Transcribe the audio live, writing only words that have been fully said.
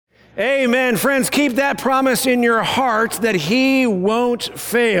Amen. Friends, keep that promise in your heart that he won't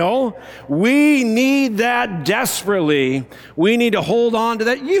fail. We need that desperately. We need to hold on to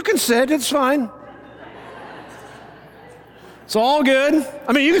that. You can sit, it's fine. It's all good.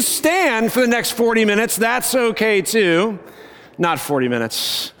 I mean, you can stand for the next 40 minutes. That's okay too. Not 40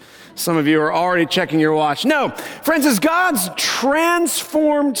 minutes. Some of you are already checking your watch. No, friends, as God's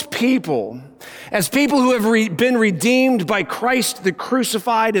transformed people, as people who have been redeemed by Christ the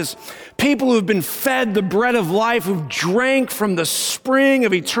crucified, as people who have been fed the bread of life, who've drank from the spring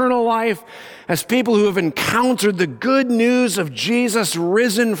of eternal life, as people who have encountered the good news of Jesus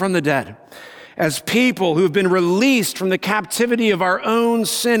risen from the dead, as people who have been released from the captivity of our own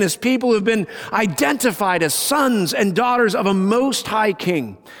sin, as people who have been identified as sons and daughters of a most high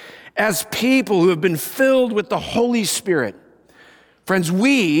King, as people who have been filled with the Holy Spirit. Friends,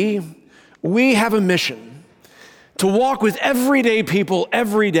 we have a mission to walk with everyday people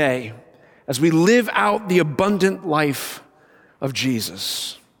every day as we live out the abundant life of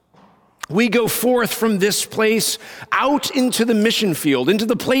Jesus. We go forth from this place out into the mission field, into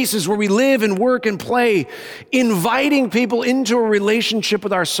the places where we live and work and play, inviting people into a relationship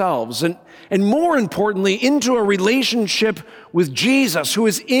with ourselves and more importantly, into a relationship with Jesus, who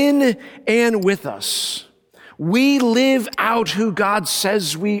is in and with us. We live out who God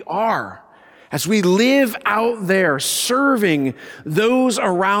says we are as we live out there serving those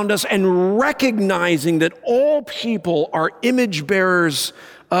around us and recognizing that all people are image bearers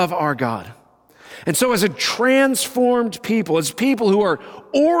of our God. And so as a transformed people, as people who are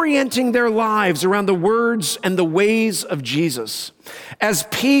orienting their lives around the words and the ways of Jesus, as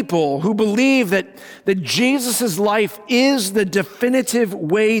people who believe that Jesus' life is the definitive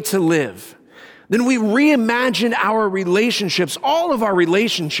way to live, then we reimagine our relationships, all of our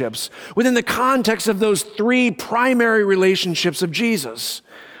relationships, within the context of those three primary relationships of Jesus.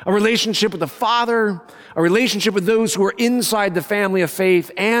 A relationship with the Father, a relationship with those who are inside the family of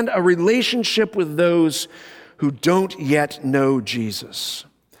faith, and a relationship with those who don't yet know Jesus.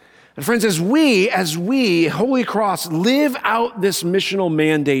 And friends, as we, Holy Cross, live out this missional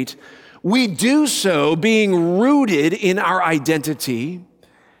mandate, we do so being rooted in our identity,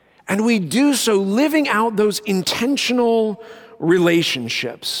 and we do so living out those intentional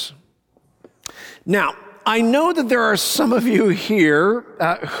relationships. Now, I know that there are some of you here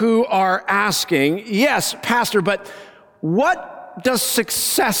who are asking, yes, Pastor, but what does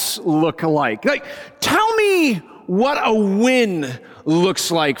success look like? Like, tell me what a win looks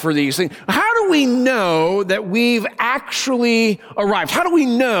like for these things. How do we know that we've actually arrived? How do we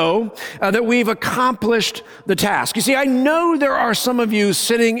know that we've accomplished the task? You see, I know there are some of you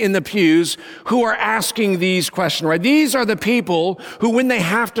sitting in the pews who are asking these questions, right? These are the people who, when they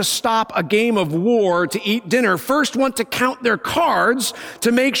have to stop a game of war to eat dinner, first want to count their cards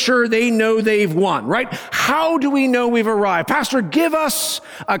to make sure they know they've won, right? How do we know we've arrived? Pastor, give us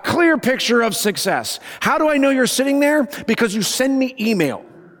a clear picture of success. How do I know you're sitting there? Because you send me email.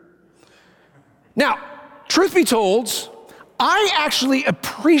 Now, truth be told, I actually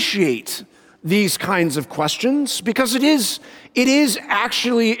appreciate these kinds of questions because it is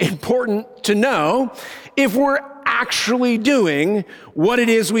actually important to know if we're actually doing what it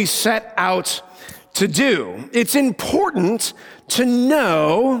is we set out to do. It's important to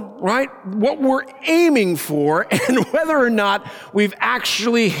know, right, what we're aiming for and whether or not we've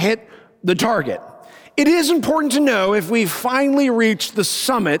actually hit the target. It is important to know if we've finally reached the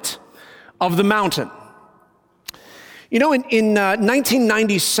summit of the mountain. You know, in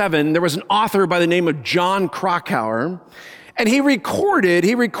 1997, there was an author by the name of John Krakauer, and he recorded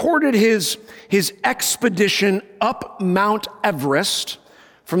his expedition up Mount Everest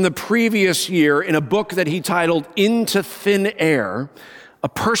from the previous year in a book that he titled Into Thin Air, a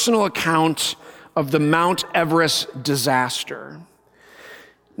personal account of the Mount Everest disaster.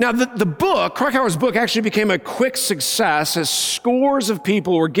 Now, the book, Krakauer's book, actually became a quick success as scores of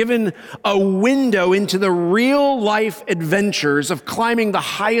people were given a window into the real-life adventures of climbing the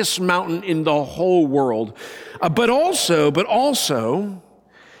highest mountain in the whole world, but also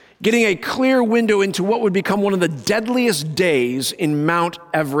getting a clear window into what would become one of the deadliest days in Mount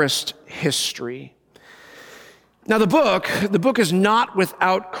Everest history. Now, the book is not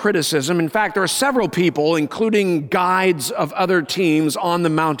without criticism. In fact, there are several people, including guides of other teams on the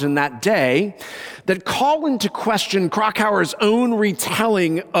mountain that day, that call into question Krakauer's own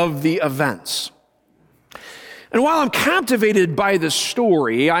retelling of the events. And while I'm captivated by the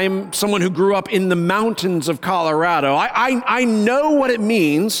story, I'm someone who grew up in the mountains of Colorado. I know what it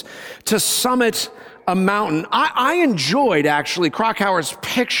means to summit a mountain. I enjoyed, actually, Krakauer's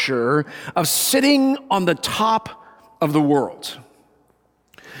picture of sitting on the top of the world.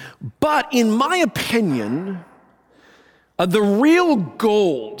 But in my opinion, the real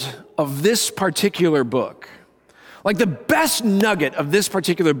gold of this particular book, like the best nugget of this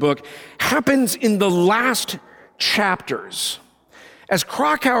particular book, happens in the last chapters, as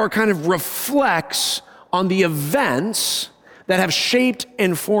Krakauer kind of reflects on the events that have shaped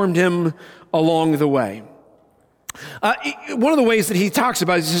and formed him along the way. One of the ways that he talks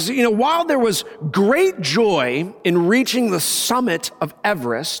about it is, while there was great joy in reaching the summit of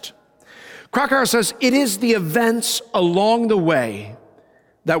Everest, Krakauer says it is the events along the way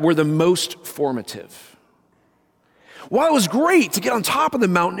that were the most formative. While it was great to get on top of the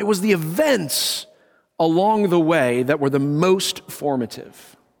mountain, it was the events along the way that were the most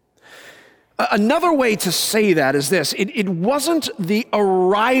formative. Another way to say that is this: it wasn't the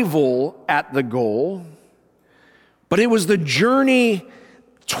arrival at the goal, but it was the journey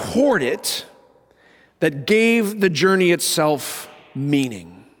toward it that gave the journey itself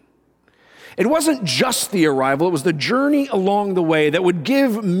meaning. It wasn't just the arrival, it was the journey along the way that would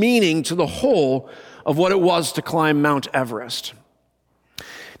give meaning to the whole of what it was to climb Mount Everest.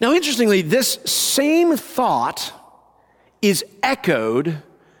 Now, interestingly, this same thought is echoed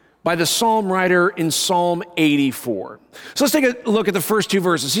by the psalm writer in Psalm 84. So let's take a look at the first two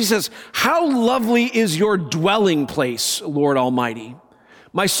verses. He says, "How lovely is your dwelling place, Lord Almighty.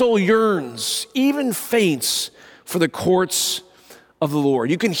 My soul yearns, even faints, for the courts of the Lord."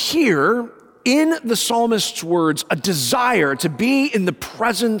 You can hear in the psalmist's words a desire to be in the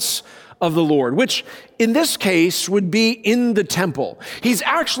presence of the Lord, which in this case would be in the temple. He's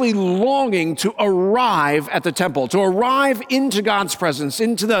actually longing to arrive at the temple, to arrive into God's presence,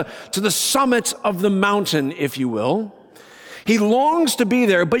 to the summit of the mountain, if you will. He longs to be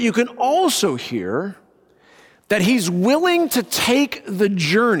there, but you can also hear that he's willing to take the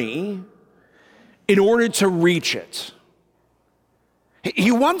journey in order to reach it.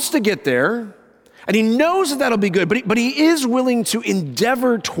 He wants to get there, and he knows that that'll be good, but he is willing to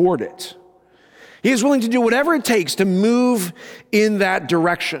endeavor toward it. He is willing to do whatever it takes to move in that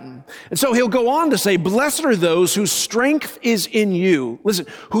direction. And so he'll go on to say, "Blessed are those whose strength is in you." Listen,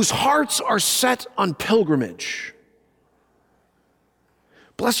 whose hearts are set on pilgrimage.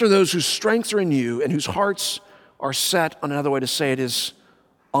 Blessed are those whose strengths are in you and whose hearts are set, on another way to say it is,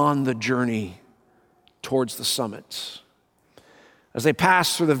 on the journey towards the summit. As they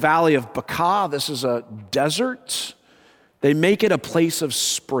pass through the valley of Baca, this is a desert, they make it a place of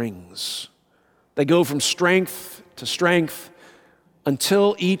springs. They go from strength to strength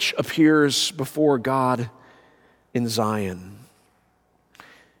until each appears before God in Zion.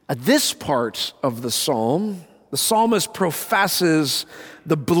 At this part of the psalm, the psalmist professes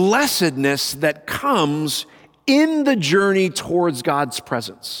the blessedness that comes in the journey towards God's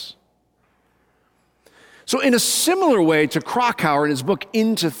presence. So in a similar way to Krakauer in his book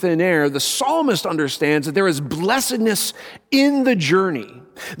Into Thin Air, the psalmist understands that there is blessedness in the journey,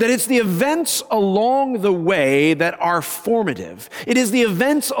 that it's the events along the way that are formative. It is the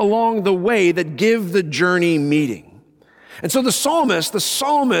events along the way that give the journey meaning. And so the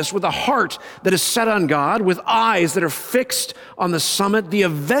psalmist with a heart that is set on God, with eyes that are fixed on the summit, the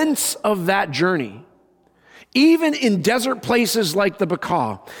events of that journey, even in desert places like the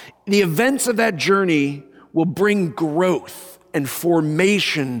Baca, the events of that journey will bring growth and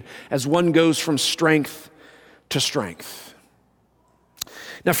formation as one goes from strength to strength.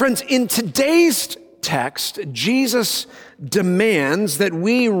 Now, friends, in today's text, Jesus demands that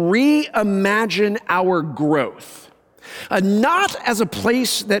we reimagine our growth, not as a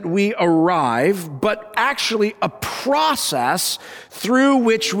place that we arrive, but actually a process through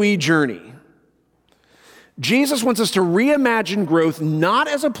which we journey. Jesus wants us to reimagine growth not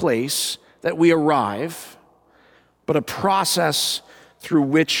as a place that we arrive, but a process through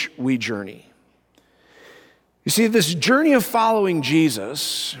which we journey. You see, this journey of following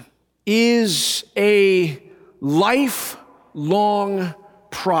Jesus is a lifelong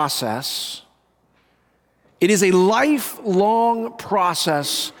process. It is a lifelong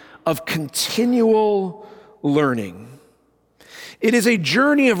process of continual learning. It is a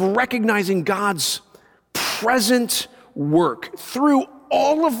journey of recognizing God's present work through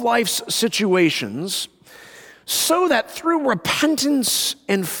all of life's situations, so that through repentance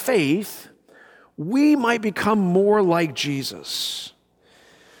and faith, we might become more like Jesus.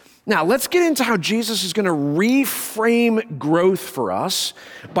 Now, let's get into how Jesus is going to reframe growth for us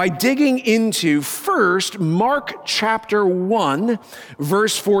by digging into, first, Mark chapter 1,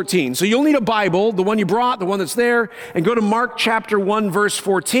 verse 14. So you'll need a Bible, the one you brought, the one that's there, and go to Mark chapter 1, verse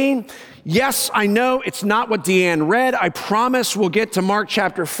 14. Yes, I know it's not what Deanne read. I promise we'll get to Mark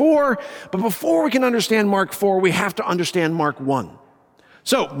chapter 4. But before we can understand Mark 4, we have to understand Mark 1.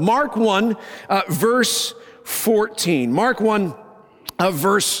 So Mark 1, verse 14. Mark 1,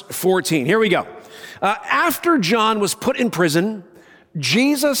 verse 14. Here we go. After John was put in prison,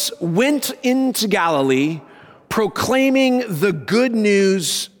 Jesus went into Galilee proclaiming the good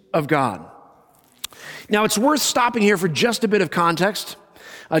news of God. Now, it's worth stopping here for just a bit of context.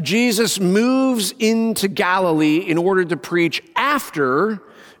 Jesus moves into Galilee in order to preach after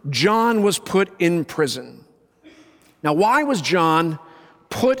John was put in prison. Now, why was John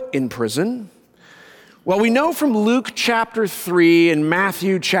put in prison? Well, we know from Luke chapter 3 and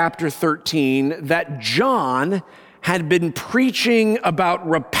Matthew chapter 13 that John had been preaching about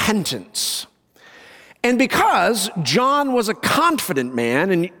repentance. And because John was a confident man,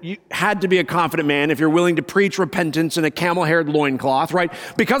 and you had to be a confident man if you're willing to preach repentance in a camel-haired loincloth, right?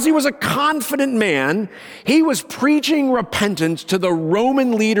 Because he was a confident man, he was preaching repentance to the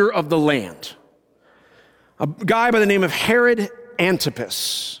Roman leader of the land, a guy by the name of Herod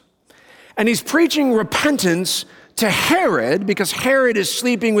Antipas. And he's preaching repentance to Herod because Herod is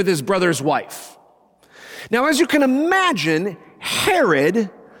sleeping with his brother's wife. Now, as you can imagine,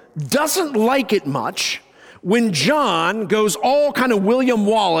 Herod doesn't like it much when John goes all kind of William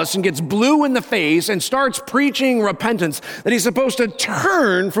Wallace and gets blue in the face and starts preaching repentance, that he's supposed to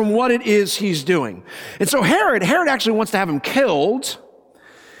turn from what it is he's doing. And so Herod actually wants to have him killed,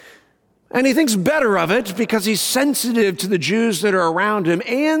 and he thinks better of it because he's sensitive to the Jews that are around him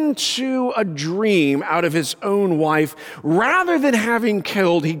and to a dream out of his own wife. Rather than having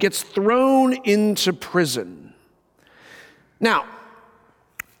killed, he gets thrown into prison. Now,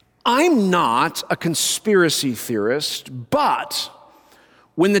 I'm not a conspiracy theorist, but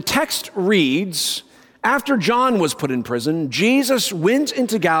when the text reads, after John was put in prison, Jesus went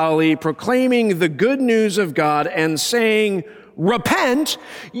into Galilee proclaiming the good news of God and saying, repent,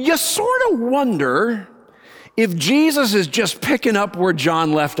 you sort of wonder if Jesus is just picking up where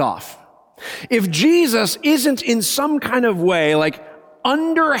John left off. If Jesus isn't in some kind of way like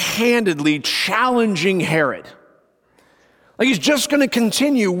underhandedly challenging Herod. Like he's just going to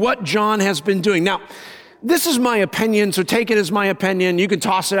continue what John has been doing. Now, this is my opinion, so take it as my opinion. You can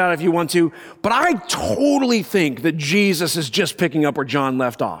toss it out if you want to. But I totally think that Jesus is just picking up where John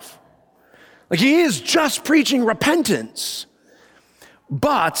left off. Like he is just preaching repentance,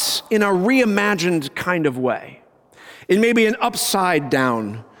 but in a reimagined kind of way. It may be an upside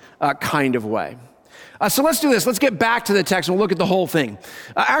down kind of way. So let's do this. Let's get back to the text and we'll look at the whole thing.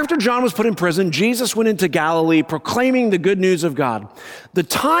 After John was put in prison, Jesus went into Galilee proclaiming the good news of God. The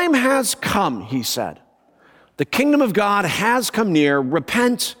time has come, he said. The kingdom of God has come near.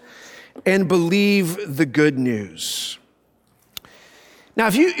 Repent and believe the good news. Now,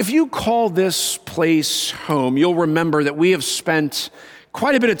 if you call this place home, you'll remember that we have spent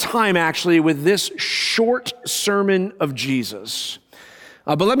quite a bit of time actually with this short sermon of Jesus.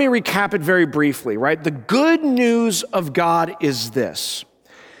 But let me recap it very briefly, right? The good news of God is this,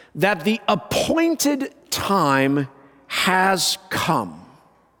 that the appointed time has come,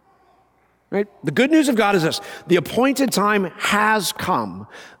 right? The good news of God is this, the appointed time has come.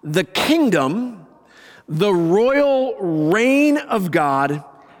 The kingdom, the royal reign of God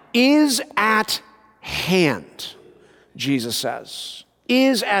is at hand, Jesus says,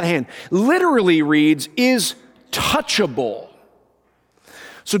 is at hand. Literally reads, is touchable.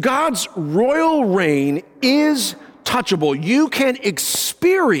 So God's royal reign is touchable. You can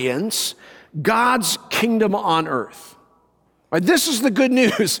experience God's kingdom on earth. Right? This is the good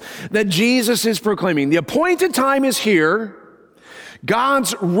news that Jesus is proclaiming. The appointed time is here.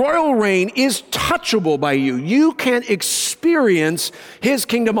 God's royal reign is touchable by you. You can experience his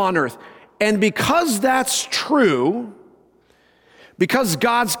kingdom on earth. And because that's true, because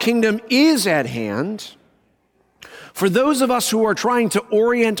God's kingdom is at hand, for those of us who are trying to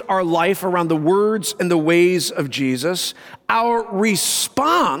orient our life around the words and the ways of Jesus, our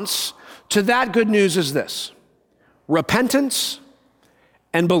response to that good news is this: repentance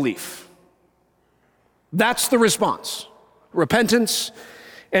and belief. That's the response. Repentance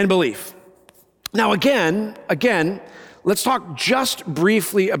and belief. Now again, let's talk just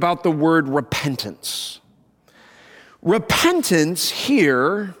briefly about the word repentance. Repentance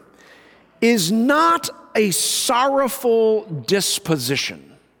here is not a sorrowful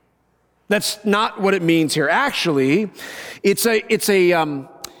disposition. That's not what it means here. Actually, it's a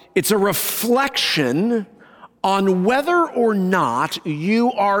reflection on whether or not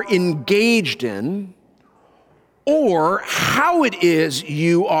you are engaged in or how it is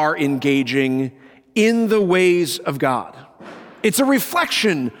you are engaging in the ways of God. It's a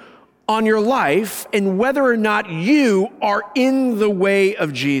reflection on your life and whether or not you are in the way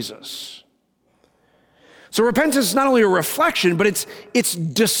of Jesus. So repentance is not only a reflection, but it's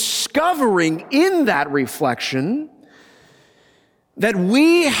discovering in that reflection that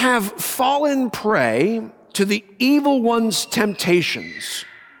we have fallen prey to the evil one's temptations.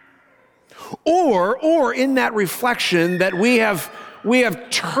 Or in that reflection that we have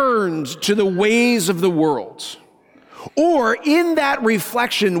turned to the ways of the world. Or in that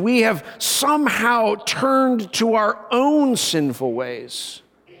reflection, we have somehow turned to our own sinful ways.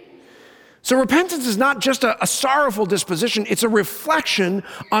 So repentance is not just a sorrowful disposition, it's a reflection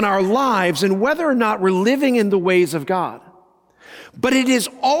on our lives and whether or not we're living in the ways of God. But it is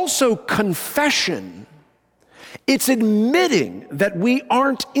also confession. It's admitting that we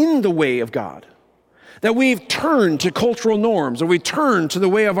aren't in the way of God, that we've turned to cultural norms, or we've turned to the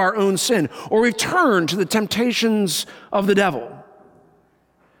way of our own sin, or we've turned to the temptations of the devil.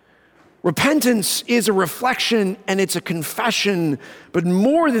 Repentance is a reflection and it's a confession, but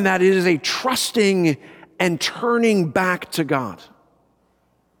more than that, it is a trusting and turning back to God.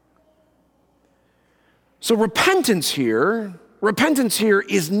 So repentance here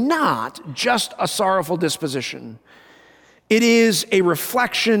is not just a sorrowful disposition. It is a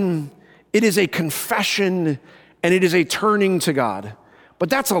reflection, it is a confession, and it is a turning to God. But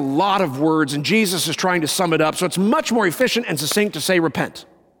that's a lot of words, and Jesus is trying to sum it up, so it's much more efficient and succinct to say repent.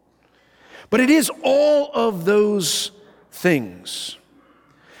 But it is all of those things.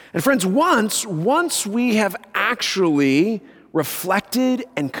 And friends, once we have actually reflected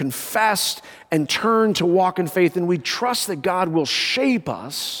and confessed and turned to walk in faith, and we trust that God will shape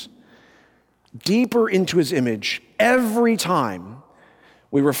us deeper into his image every time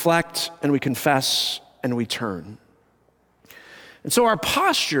we reflect and we confess and we turn. And so our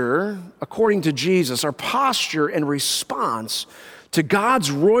posture, according to Jesus, our posture and response to God's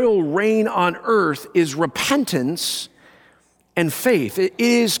royal reign on earth is repentance and faith. It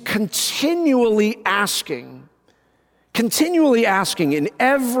is continually asking in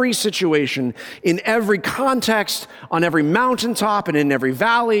every situation, in every context, on every mountaintop and in every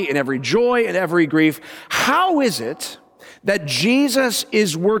valley, in every joy and every grief, how is it that Jesus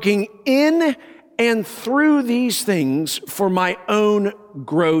is working in and through these things for my own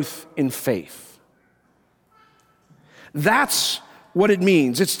growth in faith? That's what it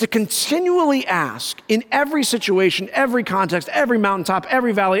means. It's to continually ask in every situation, every context, every mountaintop,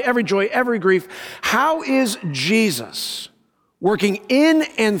 every valley, every joy, every grief, how is Jesus working in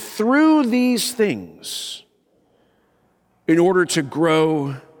and through these things in order to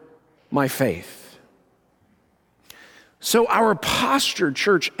grow my faith? So our posture,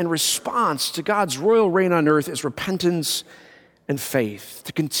 church, and response to God's royal reign on earth is repentance and faith,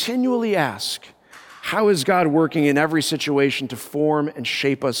 to continually ask, how is God working in every situation to form and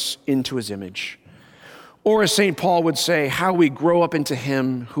shape us into his image? Or as St. Paul would say, how we grow up into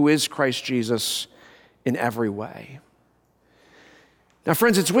him who is Christ Jesus in every way. Now,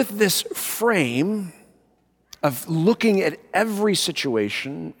 friends, it's with this frame of looking at every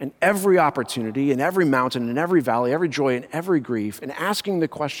situation and every opportunity and every mountain and every valley, every joy and every grief, and asking the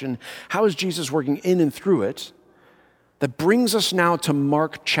question, how is Jesus working in and through it, that brings us now to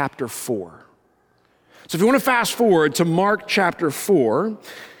Mark chapter 4. So if you want to fast forward to Mark chapter 4,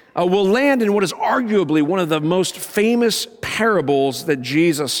 we'll land in what is arguably one of the most famous parables that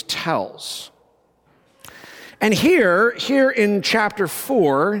Jesus tells. And here in chapter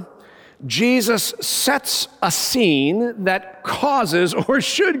 4, Jesus sets a scene that causes or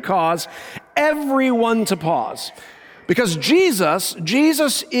should cause everyone to pause. Because Jesus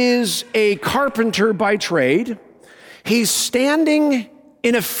is a carpenter by trade. He's standing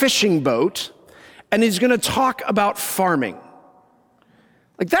in a fishing boat, and he's going to talk about farming.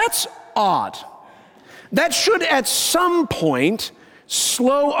 Like, that's odd. That should at some point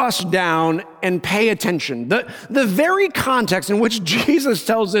slow us down and pay attention. The very context in which Jesus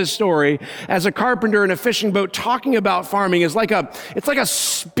tells this story as a carpenter in a fishing boat talking about farming is like a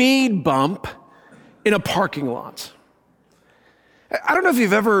speed bump in a parking lot. I don't know if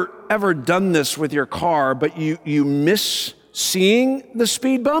you've ever done this with your car, but you miss seeing the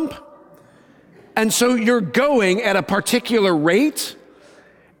speed bump. And so you're going at a particular rate,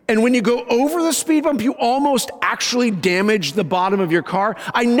 and when you go over the speed bump, you almost actually damage the bottom of your car.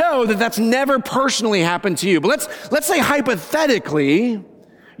 I know that that's never personally happened to you, but let's say hypothetically,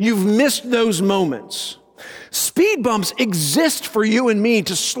 you've missed those moments. Speed bumps exist for you and me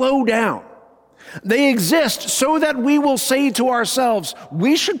to slow down. They exist so that we will say to ourselves,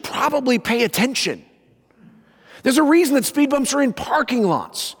 we should probably pay attention. There's a reason that speed bumps are in parking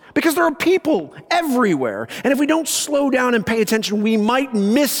lots. Because there are people everywhere. And if we don't slow down and pay attention, we might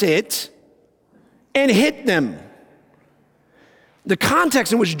miss it and hit them. The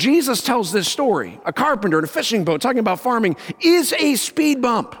context in which Jesus tells this story, a carpenter in a fishing boat talking about farming, is a speed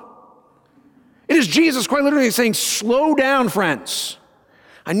bump. It is Jesus quite literally saying, slow down, friends.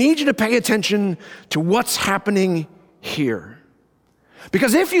 I need you to pay attention to what's happening here.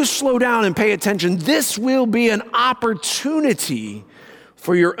 Because if you slow down and pay attention, this will be an opportunity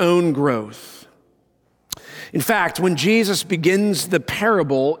for your own growth. In fact, when Jesus begins the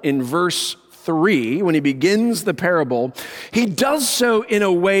parable in verse 3, when he begins the parable, he does so in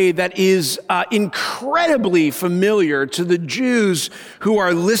a way that is incredibly familiar to the Jews who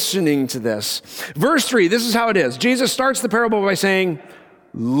are listening to this. Verse 3, this is how it is. Jesus starts the parable by saying,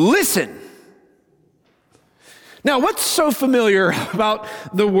 listen. Now, what's so familiar about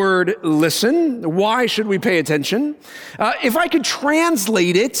the word listen? Why should we pay attention? If I could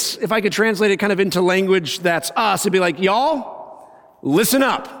translate it kind of into language that's us, it'd be like, y'all, listen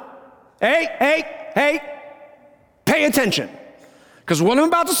up. Hey, pay attention. Because what I'm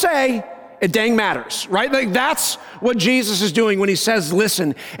about to say, it dang matters, right? Like that's what Jesus is doing when he says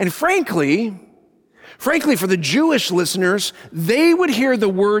listen. And frankly, for the Jewish listeners, they would hear the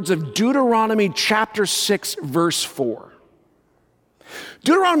words of Deuteronomy chapter 6, verse 4.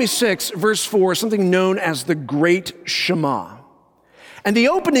 Deuteronomy 6, verse 4 is something known as the Great Shema. And the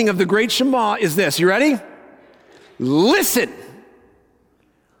opening of the Great Shema is this. You ready? Listen.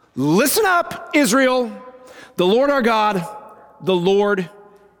 Listen up, Israel. The Lord our God, the Lord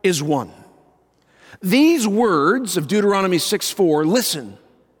is one. These words of Deuteronomy 6:4, listen,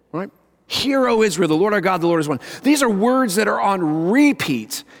 right? Hear, O Israel, the Lord our God, the Lord is one. These are words that are on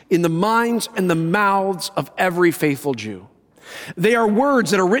repeat in the minds and the mouths of every faithful Jew. They are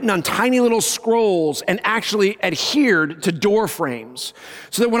words that are written on tiny little scrolls and actually adhered to door frames,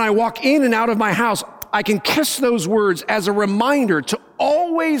 so that when I walk in and out of my house, I can kiss those words as a reminder to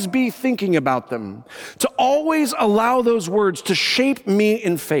always be thinking about them, to always allow those words to shape me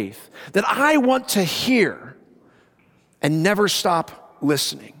in faith, that I want to hear and never stop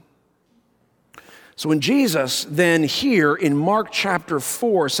listening. So when Jesus then here in Mark chapter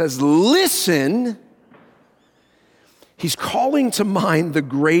 4 says, listen, he's calling to mind the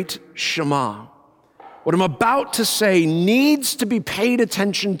Great Shema. What I'm about to say needs to be paid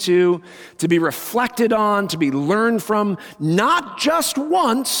attention to be reflected on, to be learned from, not just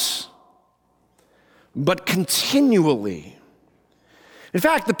once, but continually. In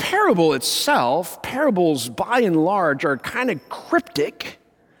fact, the parable itself, parables by and large are kind of cryptic,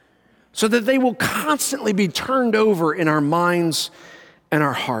 so that they will constantly be turned over in our minds and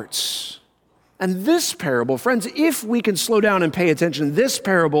our hearts. And this parable, friends, if we can slow down and pay attention, this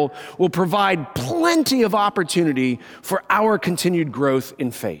parable will provide plenty of opportunity for our continued growth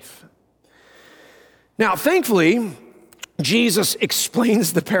in faith. Now, thankfully, Jesus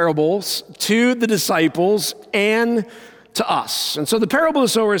explains the parables to the disciples and to us. And so the parable of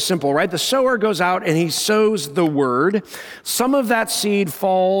the sower is simple, right? The sower goes out and he sows the word. Some of that seed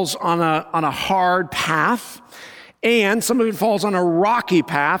falls on a hard path, and some of it falls on a rocky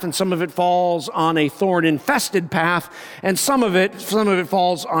path, and some of it falls on a thorn-infested path, and some of it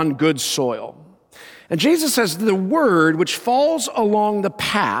falls on good soil. And Jesus says the word which falls along the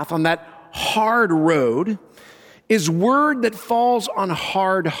path, on that hard road, is word that falls on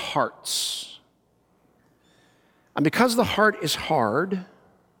hard hearts. And because the heart is hard,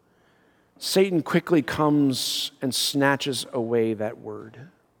 Satan quickly comes and snatches away that word.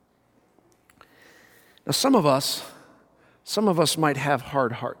 Now, some of us might have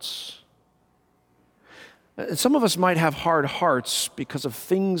hard hearts. And some of us might have hard hearts because of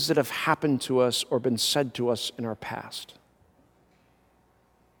things that have happened to us or been said to us in our past.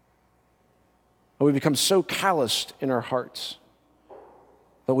 And we become so calloused in our hearts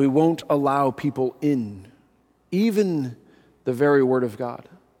that we won't allow people in, even the very word of God.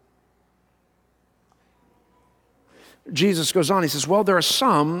 Jesus goes on, he says, well, there are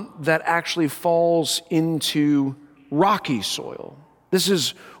some that actually falls into rocky soil. This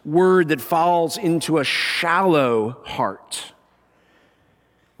is word that falls into a shallow heart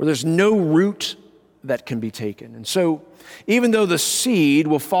where there's no root that can be taken. And so even though the seed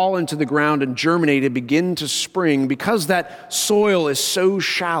will fall into the ground and germinate and begin to spring, because that soil is so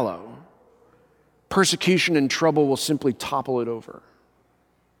shallow, persecution and trouble will simply topple it over.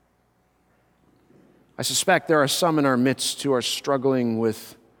 I suspect there are some in our midst who are struggling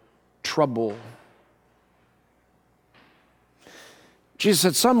with trouble. Jesus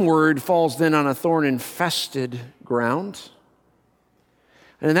said some word falls then on a thorn-infested ground.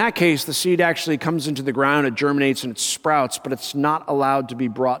 And in that case, the seed actually comes into the ground, it germinates and it sprouts, but it's not allowed to be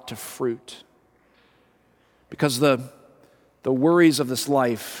brought to fruit. Because the worries of this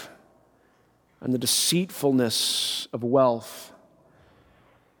life and the deceitfulness of wealth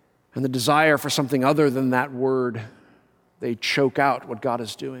and the desire for something other than that word, they choke out what God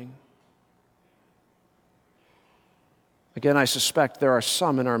is doing. Again, I suspect there are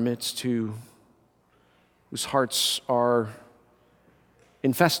some in our midst whose hearts are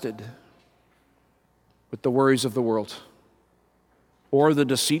infested with the worries of the world, or the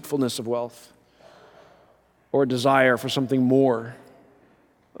deceitfulness of wealth, or a desire for something more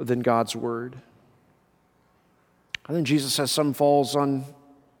than God's word. And then Jesus says some falls on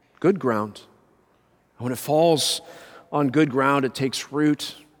good ground. And when it falls on good ground, it takes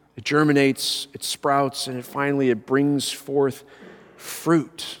root, it germinates, it sprouts, and it brings forth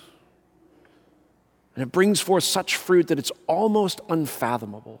fruit. And it brings forth such fruit that it's almost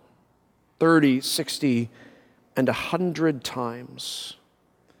unfathomable. 30, 60, and 100 times.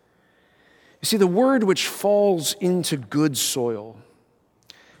 You see, the word which falls into good soil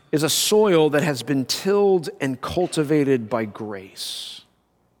is a soil that has been tilled and cultivated by grace.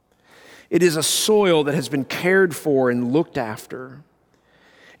 It is a soil that has been cared for and looked after.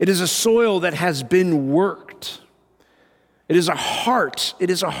 It is a soil that has been worked. It is a heart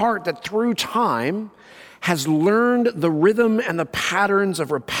that through time has learned the rhythm and the patterns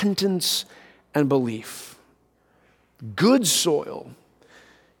of repentance and belief. Good soil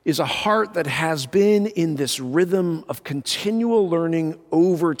is a heart that has been in this rhythm of continual learning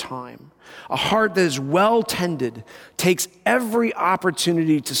over time. A heart that is well tended, takes every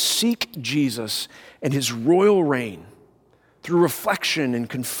opportunity to seek Jesus and his royal reign through reflection and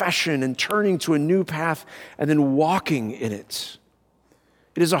confession and turning to a new path and then walking in it.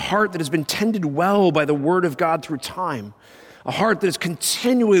 It is a heart that has been tended well by the word of God through time. A heart that is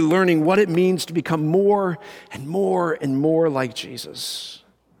continually learning what it means to become more and more and more like Jesus.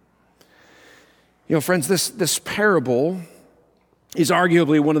 You know, friends, this parable is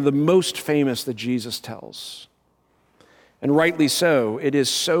arguably one of the most famous that Jesus tells. And rightly so. It is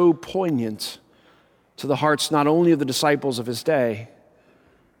so poignant to the hearts not only of the disciples of his day,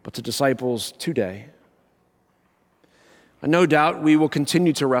 but to disciples today. And no doubt we will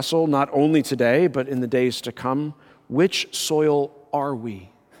continue to wrestle, not only today, but in the days to come. Which soil are we?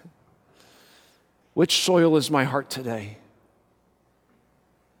 Which soil is my heart today?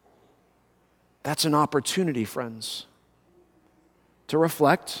 That's an opportunity, friends, to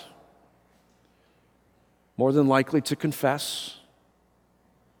reflect, more than likely to confess,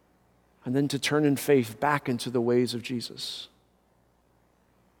 and then to turn in faith back into the ways of Jesus.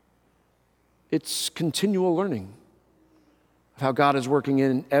 It's continual learning of how God is working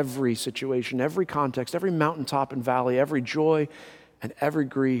in every situation, every context, every mountaintop and valley, every joy and every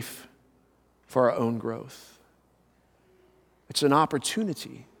grief for our own growth. It's an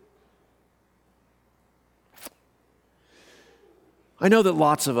opportunity. I know that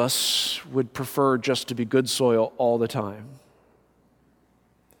lots of us would prefer just to be good soil all the time.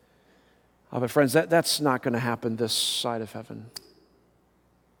 But friends, that's not going to happen this side of heaven.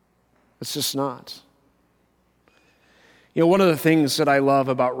 It's just not. You know, one of the things that I love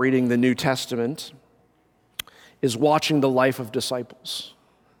about reading the New Testament is watching the life of disciples.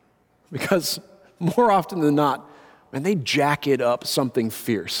 Because more often than not, man, they jack it up something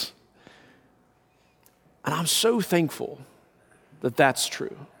fierce. And I'm so thankful that that's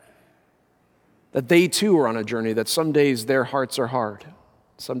true. That they too are on a journey, that some days their hearts are hard.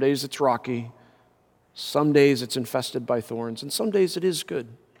 Some days it's rocky. Some days it's infested by thorns. And some days it is good.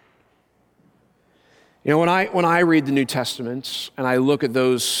 You know, when I read the New Testament and I look at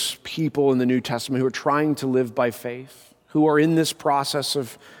those people in the New Testament who are trying to live by faith, who are in this process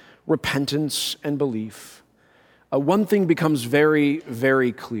of repentance and belief, one thing becomes very,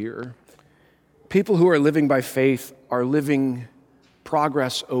 very clear. People who are living by faith are living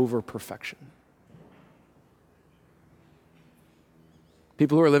progress over perfection.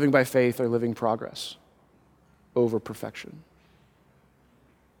 People who are living by faith are living progress over perfection.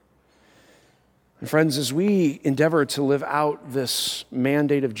 And friends, as we endeavor to live out this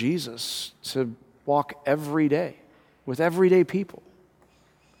mandate of Jesus, to walk every day with everyday people,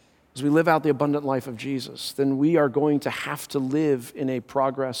 as we live out the abundant life of Jesus, then we are going to have to live in a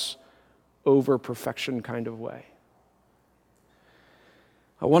progress over perfection kind of way.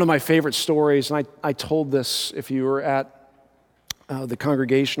 One of my favorite stories, and I told this if you were at the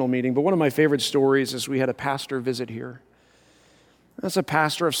congregational meeting, but one of my favorite stories is we had a pastor visit here. That's a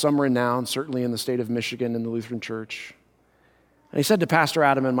pastor of some renown, certainly in the state of Michigan in the Lutheran Church. And he said to Pastor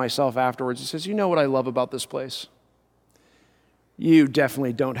Adam and myself afterwards, he says, "You know what I love about this place? You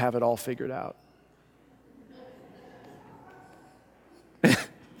definitely don't have it all figured out."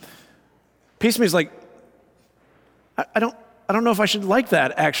 Piece of me is like, I don't know if I should like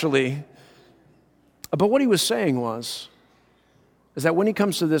that, actually. But what he was saying was, is that when he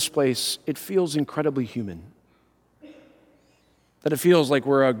comes to this place, it feels incredibly human. That it feels like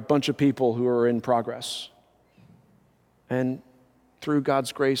we're a bunch of people who are in progress and through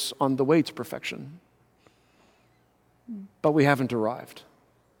God's grace on the way to perfection. But we haven't arrived.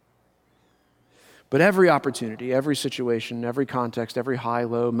 But every opportunity, every situation, every context, every high,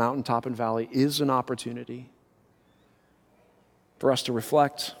 low, mountaintop, and valley is an opportunity for us to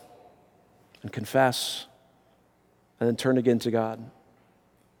reflect and confess and then turn again to God,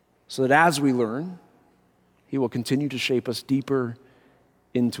 so that as we learn, he will continue to shape us deeper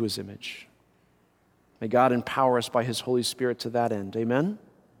into his image. May God empower us by his Holy Spirit to that end. Amen?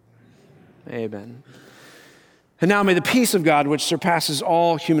 Amen. And now may the peace of God, which surpasses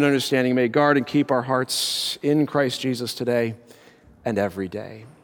all human understanding, may guard and keep our hearts in Christ Jesus today and every day.